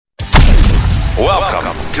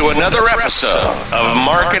Welcome to another episode of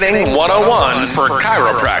Marketing 101 for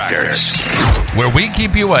Chiropractors, where we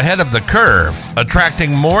keep you ahead of the curve,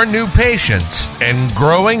 attracting more new patients and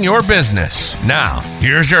growing your business. Now,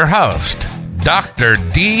 here's your host, Dr.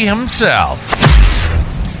 D himself.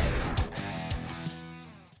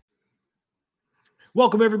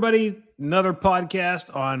 Welcome, everybody. Another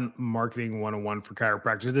podcast on Marketing 101 for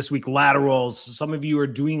Chiropractors. This week, laterals. Some of you are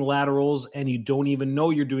doing laterals and you don't even know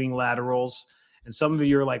you're doing laterals. And some of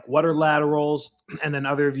you are like, what are laterals? And then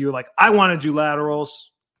other of you are like, I want to do laterals.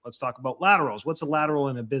 Let's talk about laterals. What's a lateral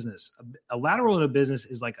in a business? A lateral in a business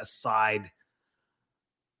is like a side,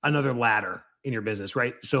 another ladder in your business,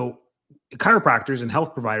 right? So chiropractors and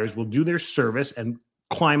health providers will do their service and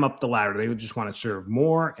climb up the ladder. They would just want to serve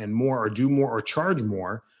more and more, or do more, or charge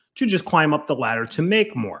more to just climb up the ladder to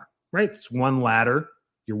make more, right? It's one ladder.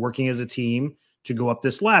 You're working as a team to go up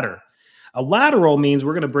this ladder. A lateral means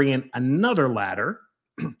we're going to bring in another ladder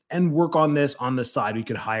and work on this on the side. We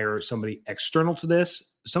could hire somebody external to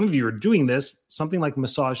this. Some of you are doing this, something like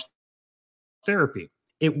massage therapy.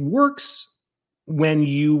 It works when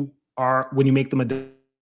you make them a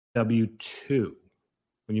W-2.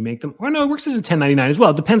 When you make them, or no, it works as a 1099 as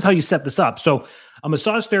well. It depends how you set this up. So a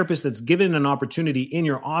massage therapist that's given an opportunity in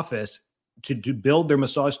your office to build their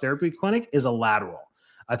massage therapy clinic is a lateral.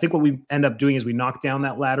 I think what we end up doing is we knock down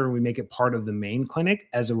that ladder and we make it part of the main clinic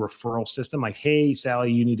as a referral system. Like, hey,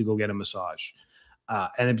 Sally, you need to go get a massage.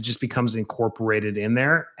 And it just becomes incorporated in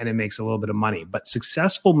there and it makes a little bit of money. But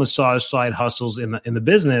successful massage side hustles in the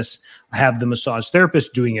business have the massage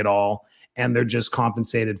therapist doing it all, and they're just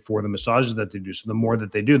compensated for the massages that they do. So the more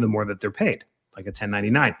that they do, the more that they're paid, like a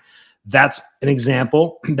 1099. That's an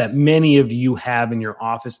example that many of you have in your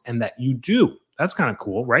office and that you do. That's kind of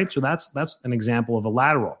cool, right? So that's an example of a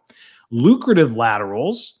lateral. Lucrative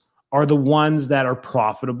laterals are the ones that are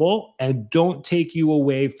profitable and don't take you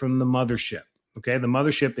away from the mothership. Okay, the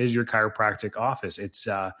mothership is your chiropractic office. It's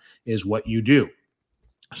is what you do.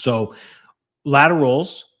 So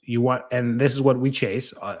laterals, you want, and this is what we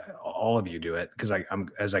chase. All of you do it because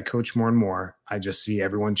as I coach more and more, I just see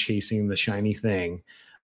everyone chasing the shiny thing.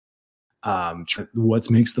 What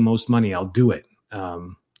makes the most money? I'll do it.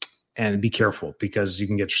 And be careful because you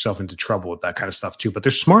can get yourself into trouble with that kind of stuff too. But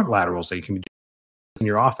there's smart laterals that you can do in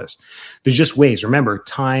your office. There's just ways. Remember,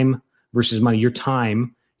 time versus money. Your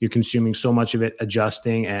time, you're consuming so much of it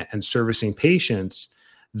adjusting and servicing patients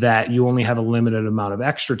that you only have a limited amount of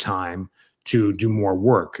extra time to do more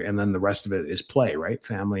work. And then the rest of it is play, right?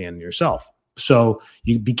 Family and yourself. So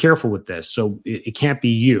you be careful with this. So it can't be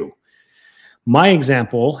you. My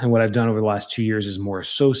example and what I've done over the last 2 years is more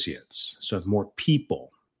associates. So more people.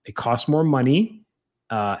 It costs more money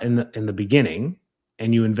in the beginning,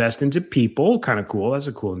 and you invest into people. Kind of cool. That's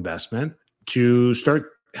a cool investment to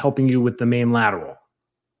start helping you with the main lateral.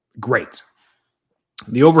 Great.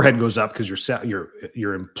 The overhead goes up because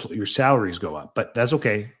your salaries go up, but that's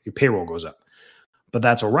okay. Your payroll goes up, but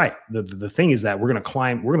that's all right. The thing is that we're going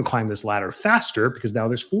to climb this ladder faster because now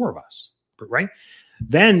there's 4 of us, right?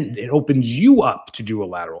 Then it opens you up to do a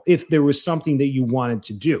lateral. If there was something that you wanted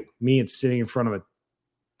to do, me, it's sitting in front of a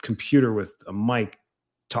computer with a mic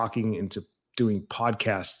talking into doing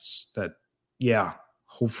podcasts that,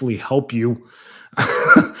 hopefully help you.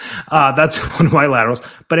 That's one of my laterals,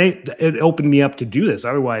 but it opened me up to do this.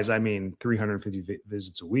 Otherwise, 350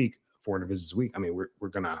 visits a week, 400 visits a week.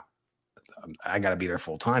 I got to be there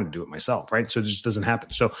full time to do it myself. Right. So it just doesn't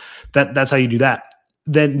happen. So that's how you do that.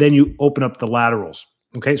 Then you open up the laterals.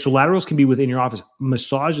 Okay. So laterals can be within your office.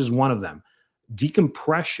 Massage is one of them.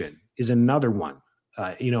 Decompression is another one.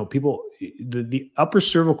 People, the upper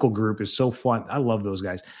cervical group is so fun. I love those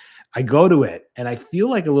guys. I go to it and I feel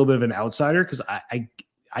like a little bit of an outsider because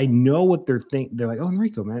I know what they're thinking. They're like, oh,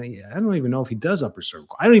 Enrico, man, I don't even know if he does upper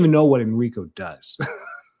cervical. I don't even know what Enrico does.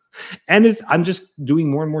 And I'm just doing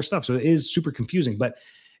more and more stuff. So it is super confusing, but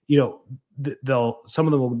some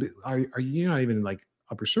of them will be, are you not even like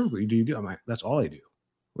upper cervical? Do you do? I'm like, that's all I do.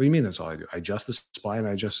 What do you mean? That's all I do? I adjust the spine.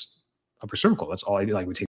 I adjust upper cervical. That's all I do. Like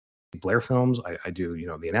we take Blair films. I do,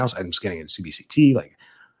 the analysis. I'm just getting into CBCT. Like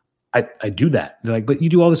I do that. They're like, but you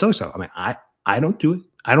do all this other stuff. I don't do it.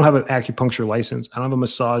 I don't have an acupuncture license. I don't have a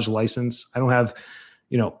massage license. I don't have,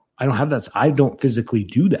 I don't have that. I don't physically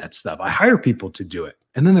do that stuff. I hire people to do it.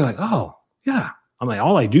 And then they're like, oh yeah. I'm like,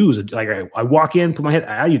 all I do is like, I walk in, put my head,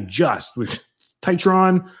 I adjust with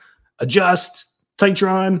Titron, adjust,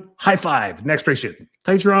 Titron, high five, next patient,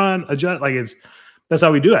 Titron, adjust. Like that's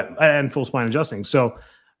how we do it, and full spine adjusting. So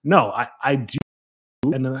no, I do.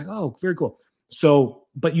 And they're like, oh, very cool. So,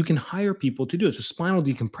 but you can hire people to do it. So spinal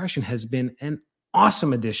decompression has been an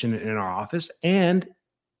awesome addition in our office, and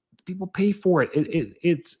People pay for it.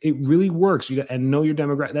 It really works. And know your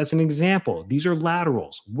demographic. That's an example. These are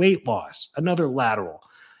laterals. Weight loss, another lateral.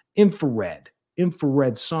 Infrared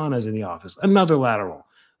saunas in the office, another lateral.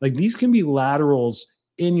 Like these can be laterals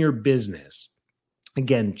in your business.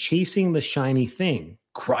 Again, chasing the shiny thing,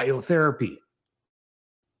 cryotherapy.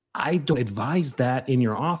 I don't advise that in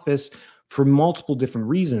your office for multiple different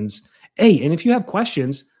reasons. Hey, and if you have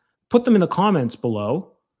questions, put them in the comments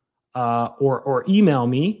below or email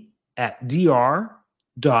me at dr.dolcecore,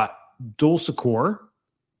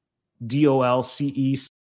 Dolcecore.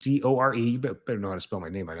 You better know how to spell my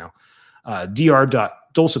name by now. dr.dolcecore,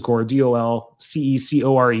 Dolcecore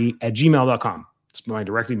 @gmail.com. It's my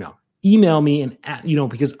direct email. Email me and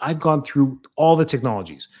because I've gone through all the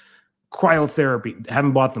technologies. Cryotherapy,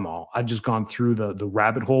 haven't bought them all. I've just gone through the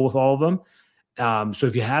rabbit hole with all of them. So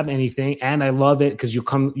if you have anything, and I love it because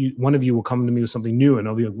one of you will come to me with something new, and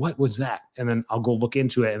I'll be like, "What was that?" And then I'll go look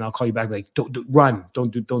into it, and I'll call you back like, "Don't do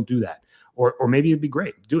that." Or maybe it'd be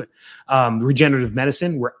great. Do it. Regenerative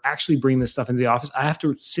medicine. We're actually bringing this stuff into the office. I have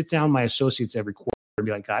to sit down my associates every quarter and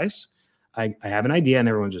be like, "Guys, I have an idea," and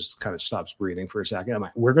everyone just kind of stops breathing for a second. I'm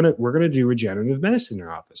like, "We're gonna do regenerative medicine in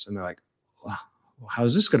our office," and they're like, "Wow. How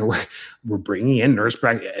is this going to work?" We're bringing in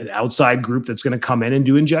an outside group that's going to come in and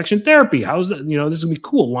do injection therapy. How's that? This is going to be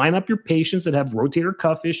cool. Line up your patients that have rotator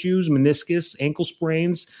cuff issues, meniscus, ankle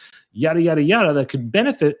sprains, yada, yada, yada, that could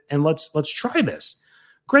benefit. And let's try this.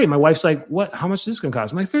 Great. My wife's like, "What? How much is this going to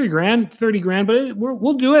cost?" I'm like, $30,000, but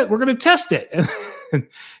we'll do it. We're going to test it. And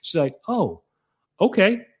she's like, "Oh,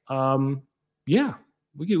 okay. Yeah,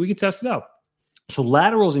 we could test it out." So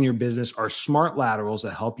laterals in your business are smart laterals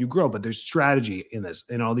that help you grow, but there's strategy in this.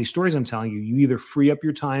 In all these stories I'm telling you, you either free up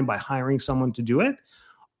your time by hiring someone to do it,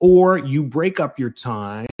 or you break up your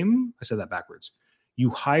time. I said that backwards. You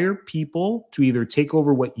hire people to either take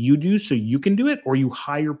over what you do so you can do it, or you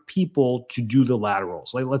hire people to do the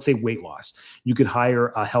laterals. Like let's say weight loss. You could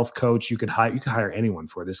hire a health coach. You could hire anyone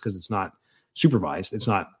for this because it's not supervised. It's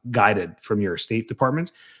not guided from your state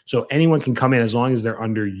department. So anyone can come in as long as they're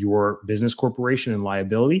under your business corporation and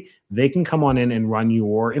liability. They can come on in and run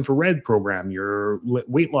your infrared program, your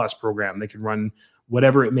weight loss program. They can run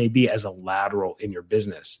whatever it may be as a lateral in your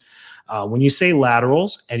business. When you say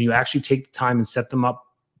laterals and you actually take the time and set them up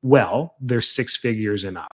well, they're 6 figures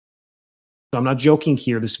and up. So I'm not joking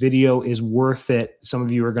here. This video is worth it. Some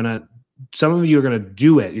of you are going to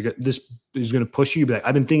do it. This is going to push you. Like,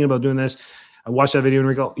 I've been thinking about doing this. I watched that video and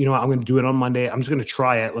we go, you know what? I'm going to do it on Monday. I'm just going to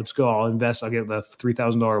try it. Let's go. I'll invest. I'll get the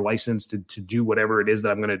 $3,000 license to do whatever it is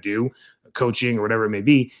that I'm going to do, coaching or whatever it may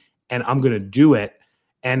be. And I'm going to do it.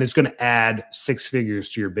 And it's going to add 6 figures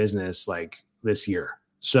to your business like this year.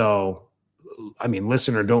 So, I mean,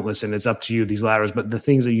 listen or don't listen. It's up to you, these laterals, but the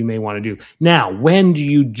things that you may want to do. Now, when do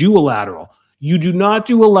you do a lateral? You do not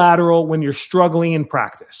do a lateral when you're struggling in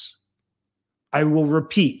practice. I will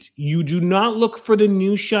repeat, you do not look for the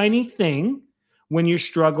new shiny thing when you're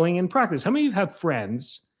struggling in practice. How many of you have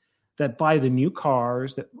friends that buy the new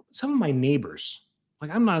cars? That some of my neighbors,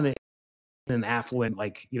 like I'm not in an affluent,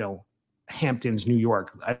 Hamptons, New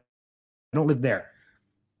York. I don't live there.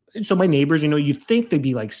 So my neighbors, you'd think they'd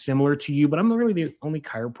be like similar to you, but I'm really the only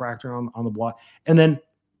chiropractor on the block. And then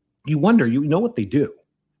you wonder, what they do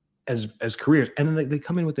as careers. And then they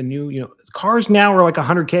come in with the new, cars now are like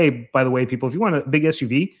 $100K, by the way, people. If you want a big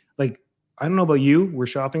SUV, like, I don't know about you, we're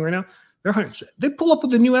shopping right now. They pull up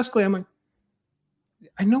with the new Escalade. I'm like,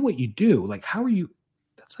 I know what you do. Like, how are you?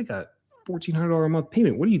 That's like a $1,400 a month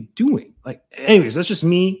payment. What are you doing? Like, anyways, that's just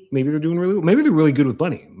me. Maybe they're doing maybe they're really good with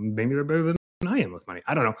money. Maybe they're better than I am with money.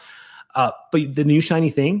 I don't know. But the new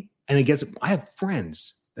shiny thing, and I have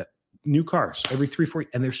friends that new cars every 3-4,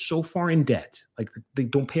 and they're so far in debt. Like, they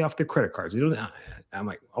don't pay off their credit cards. I'm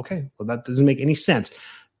like, okay, well, that doesn't make any sense.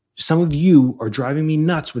 Some of you are driving me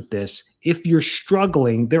nuts with this. If you're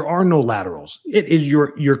struggling, there are no laterals. It is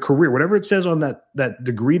your career. Whatever it says on that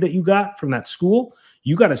degree that you got from that school,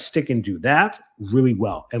 you got to stick and do that really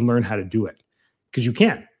well and learn how to do it. Because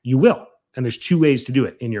you will. And there's 2 ways to do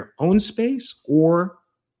it: in your own space or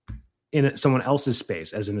in someone else's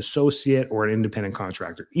space as an associate or an independent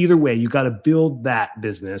contractor. Either way, you got to build that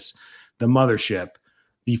business, the mothership,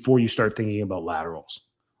 before you start thinking about laterals.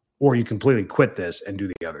 Or you completely quit this and do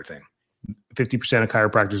the other thing. 50% of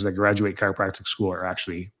chiropractors that graduate chiropractic school are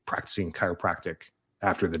actually practicing chiropractic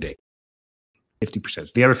after the date.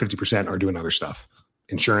 50%. The other 50% are doing other stuff.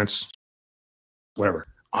 Insurance, whatever.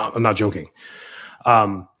 I'm not joking.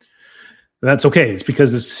 That's okay. It's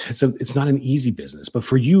because it's not an easy business. But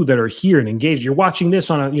for you that are here and engaged, you're watching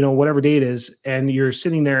this on whatever day it is, and you're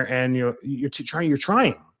sitting there and you're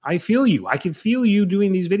trying. I feel you. I can feel you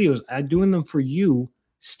doing these videos. I'm doing them for you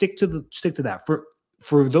Stick to that.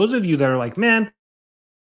 For those of you that are like, man,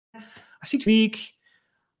 I see week,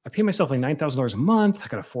 I pay myself like $9,000 a month. I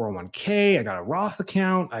got a 401k. I got a Roth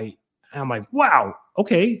account. I'm like, wow,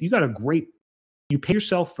 okay, you pay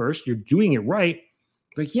yourself first. You're doing it right.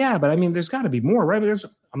 Like, yeah, but I mean, there's got to be more, right?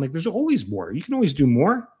 I'm like, there's always more. You can always do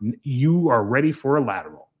more. You are ready for a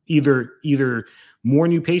lateral. Either more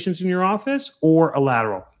new patients in your office or a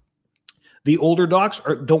lateral. The older docs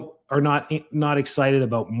are not excited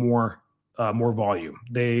about more volume.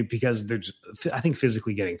 Because they're just, I think,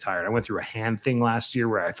 physically getting tired. I went through a hand thing last year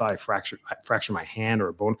where I thought I fractured my hand or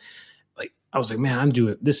a bone. Like, I was like, man,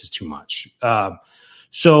 this is too much.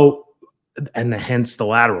 Hence the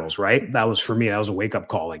laterals, right? That was, for me, that was a wake up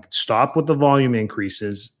call. Like, stop with the volume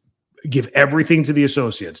increases, give everything to the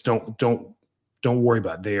associates. Don't worry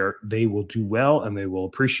about it. They will do well and they will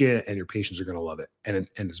appreciate it, and your patients are going to love it. And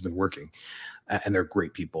it's been working, and they're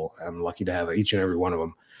great people. I'm lucky to have each and every one of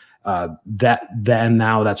them.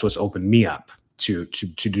 Now that's what's opened me up to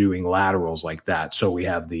doing laterals like that. So we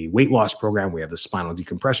have the weight loss program. We have the spinal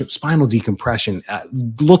decompression.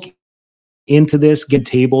 Look into this, get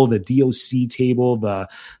table, the DOC table, the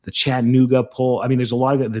Chattanooga pull. I mean, there's a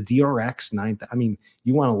lot of it, the DRX 9. I mean,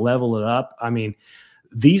 you want to level it up. I mean,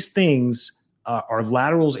 these things are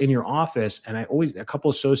laterals in your office. And a couple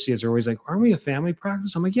associates are always like, aren't we a family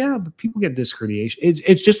practice? I'm like, yeah, but people get disc herniation.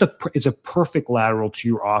 It's a perfect lateral to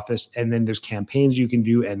your office. And then there's campaigns you can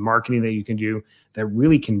do and marketing that you can do that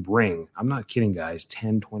really can bring, I'm not kidding, guys,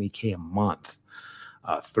 10, 20K a month,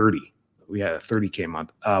 30. We had a 30K a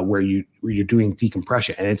month where you're doing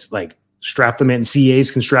decompression, and it's like, strap them in. CAs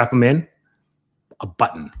can strap them in a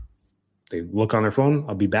button. They look on their phone.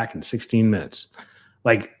 I'll be back in 16 minutes.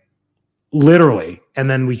 Like, literally. And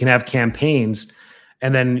then we can have campaigns,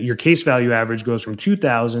 and then your case value average goes from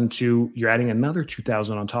 2,000 to you're adding another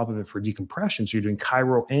 2,000 on top of it for decompression. So you're doing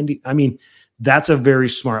chiro and that's a very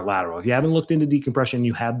smart lateral. If you haven't looked into decompression,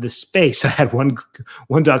 you have the space. I had one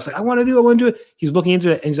doc's like, I want to do it. He's looking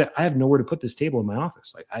into it, and he's like, I have nowhere to put this table in my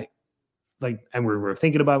office. And we're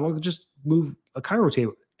thinking about, well, just move a chiro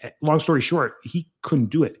table. Long story short, he couldn't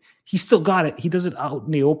do it. He still got it. He does it out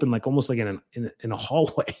in the open, like almost like in a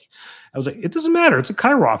hallway. I was like, it doesn't matter. It's a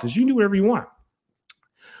chiro office. You can do whatever you want.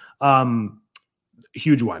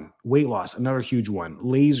 Huge one. Weight loss, another huge one.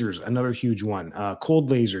 Lasers, another huge one. Cold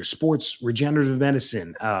lasers, sports, regenerative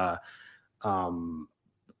medicine. Don't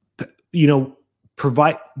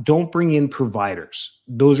bring in providers.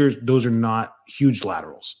 Those are not huge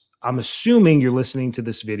laterals. I'm assuming you're listening to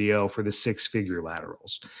this video for the 6-figure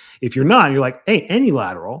laterals. If you're not, you're like, hey, any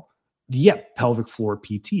lateral. Yep, pelvic floor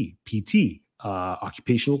PT,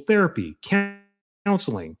 occupational therapy,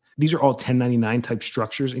 counseling. These are all 1099 type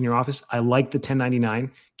structures in your office. I like the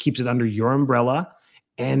 1099, keeps it under your umbrella,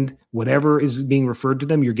 and whatever is being referred to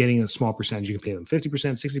them, you're getting a small percentage. You can pay them 50%,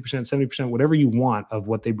 60%, 70%, whatever you want of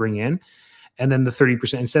what they bring in. And then the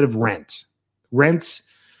 30% instead of rent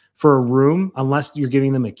for a room, unless you're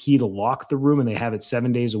giving them a key to lock the room and they have it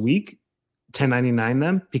 7 days a week, 1099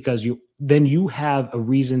 them, because you have a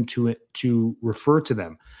reason to refer to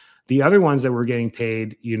them. The other ones that we're getting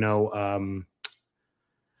paid,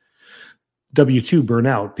 W-2 burn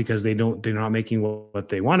out because they're not making what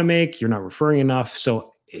they want to make. You're not referring enough.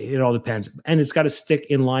 So it all depends. And it's got to stick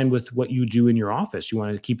in line with what you do in your office. You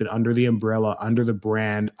want to keep it under the umbrella, under the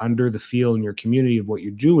brand, under the feel in your community of what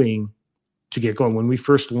you're doing to get going. When we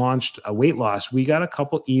first launched a weight loss, we got a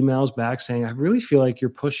couple emails back saying, I really feel like you're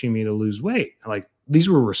pushing me to lose weight. Like, these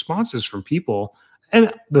were responses from people,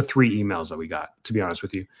 and the 3 emails that we got, to be honest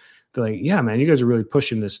with you. They're like, yeah, man, you guys are really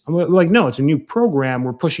pushing this. I'm like, no, it's a new program.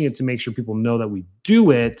 We're pushing it to make sure people know that we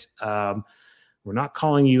do it. We're not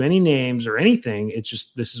calling you any names or anything. It's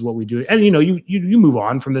just, this is what we do. And, you move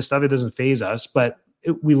on from this stuff. It doesn't faze us, but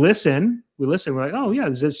we listen. We're like, oh yeah,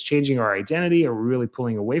 is this changing our identity? Are we really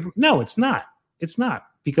pulling away from? No, it's not. It's not,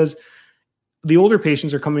 because the older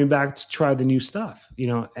patients are coming back to try the new stuff,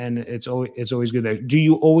 and it's always good there. Do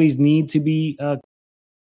you always need to be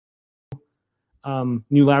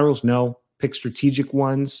new laterals? No, pick strategic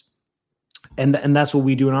ones. And that's what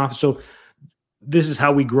we do in office. So this is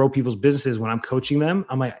how we grow people's businesses. When I'm coaching them,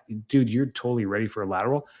 I'm like, dude, you're totally ready for a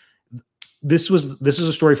lateral. This is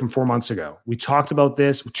a story from 4 months ago. We talked about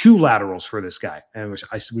this, 2 laterals for this guy. And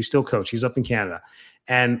we still coach. He's up in Canada.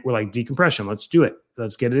 And we're like, decompression, let's do it.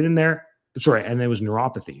 Let's get it in there. Sorry. And there was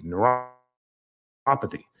neuropathy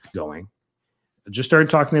going. I just started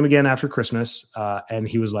talking to him again after Christmas. And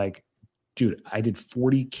he was like, dude, I did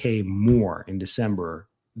 40K more in December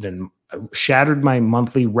than shattered my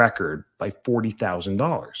monthly record by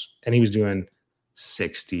 $40,000. And he was doing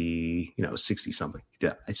 60, 60 something.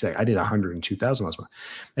 Yeah, I say I did 102,000 last month.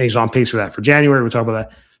 And he's on pace for that for January. We'll talk about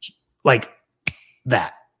that. Like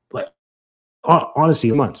that. Like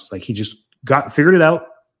honestly, months. Like he just figured it out,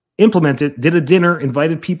 implemented, did a dinner,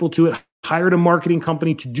 invited people to it, hired a marketing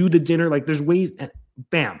company to do the dinner. Like there's ways, and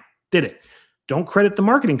bam, did it. Don't credit the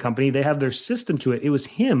marketing company. They have their system to it. It was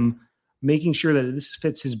him making sure that this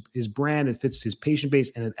fits his brand, it fits his patient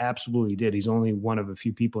base, and it absolutely did. He's only one of a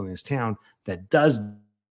few people in his town that does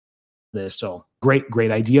this. So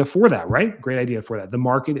great idea for that, right? Great idea for that.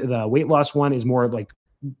 The weight loss one is more like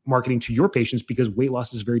marketing to your patients because weight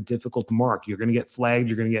loss is very difficult to mark. You're going to get flagged.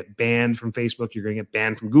 You're going to get banned from Facebook. You're going to get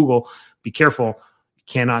banned from Google. Be careful. You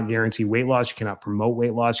cannot guarantee weight loss. You cannot promote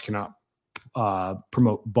weight loss. You cannot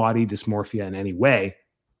promote body dysmorphia in any way,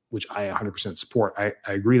 which I 100% support. I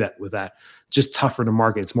agree with that. Just tougher to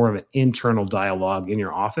market. It's more of an internal dialogue in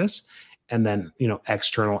your office and then,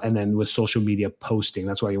 external, and then with social media posting.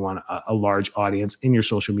 That's why you want a large audience in your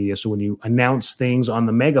social media. So when you announce things on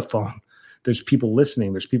the megaphone, there's people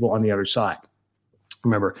listening. There's people on the other side.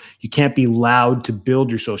 Remember, you can't be loud to build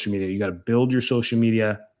your social media. You got to build your social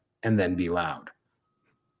media and then be loud.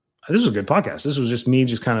 This is a good podcast. This was just me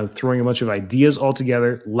just kind of throwing a bunch of ideas all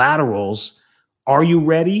together. Laterals. Are you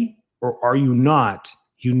ready or are you not?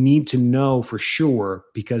 You need to know for sure,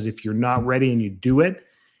 because if you're not ready and you do it,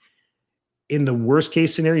 in the worst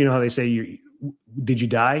case scenario, you know how they say, did you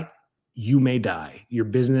die? You may die. Your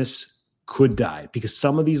business could die because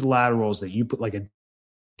some of these laterals that you put, like a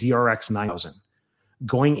DRX 9000,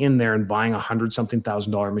 going in there and buying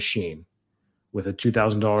 $100,000 machine with a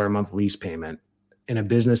 $2,000 a month lease payment in a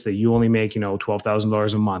business that you only make,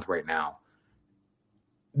 $12,000 a month right now.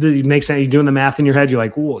 It makes sense. You're doing the math in your head. You're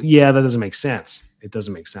like, well, yeah, that doesn't make sense. It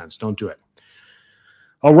doesn't make sense. Don't do it.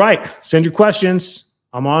 All right. Send your questions.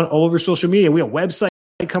 I'm on all over social media. We got a website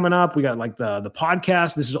coming up. We got like the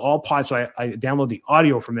podcast. This is all pod. So I download the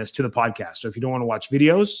audio from this to the podcast. So if you don't want to watch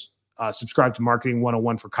videos, subscribe to Marketing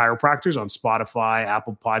 101 for Chiropractors on Spotify,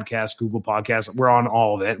 Apple Podcasts, Google Podcasts. We're on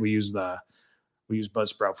all of it. We use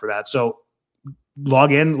Buzzsprout for that. So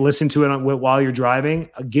log in, listen to it while you're driving.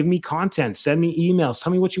 Give me content. Send me emails.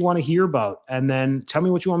 Tell me what you want to hear about. And then tell me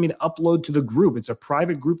what you want me to upload to the group. It's a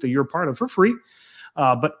private group that you're a part of for free.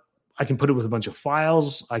 But I can put it with a bunch of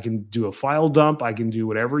files. I can do a file dump. I can do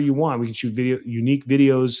whatever you want. We can shoot unique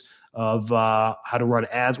videos of how to run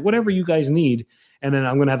ads, whatever you guys need. And then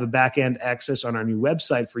I'm going to have a back-end access on our new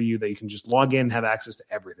website for you that you can just log in and have access to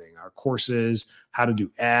everything. Our courses, how to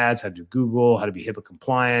do ads, how to do Google, how to be HIPAA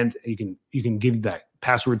compliant. You can give that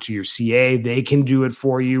password to your CA. They can do it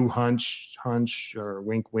for you. Hunch, or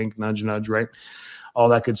wink, wink, nudge, nudge, right? All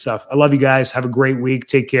that good stuff. I love you guys. Have a great week.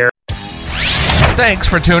 Take care. Thanks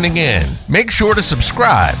for tuning in. Make sure to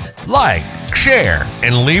subscribe, like, share,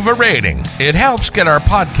 and leave a rating. It helps get our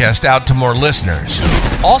podcast out to more listeners.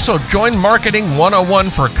 Also, join Marketing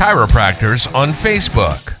 101 for Chiropractors on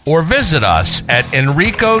Facebook or visit us at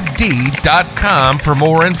enricod.com for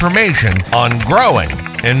more information on growing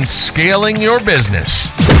and scaling your business.